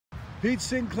Pete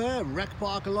Sinclair, Rec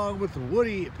Park, along with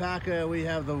Woody Packer. We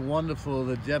have the wonderful,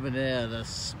 the debonair, the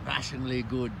smashingly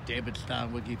good David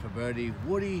Stanwicke for birdie.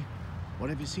 Woody, what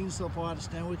have you seen so far out of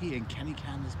Stanwicke, and can he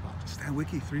can this putt?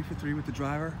 Stanwicke 3 for 3 with the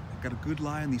driver. Got a good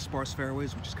lie in these sparse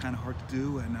fairways, which is kind of hard to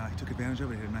do, and he took advantage of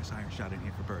it. He had a nice iron shot in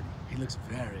here for birdie. He looks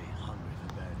very hungry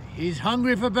for birdie. He's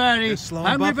hungry for birdie.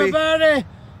 Hungry for birdie.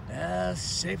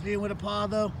 Safely in with a par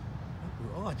though.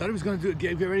 Oh, I thought he was going to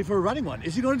get ready for a running one.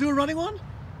 Is he going to do a running one?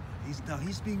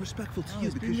 He's being respectful to you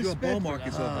he's because your ball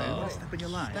markers over there. You want to step in your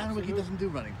line. Stanwicke doesn't do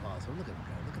running pars. So look at him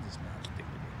go. Look at this man's dignity.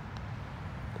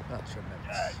 Oh,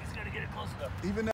 tremendous. He's got to get it close enough. Even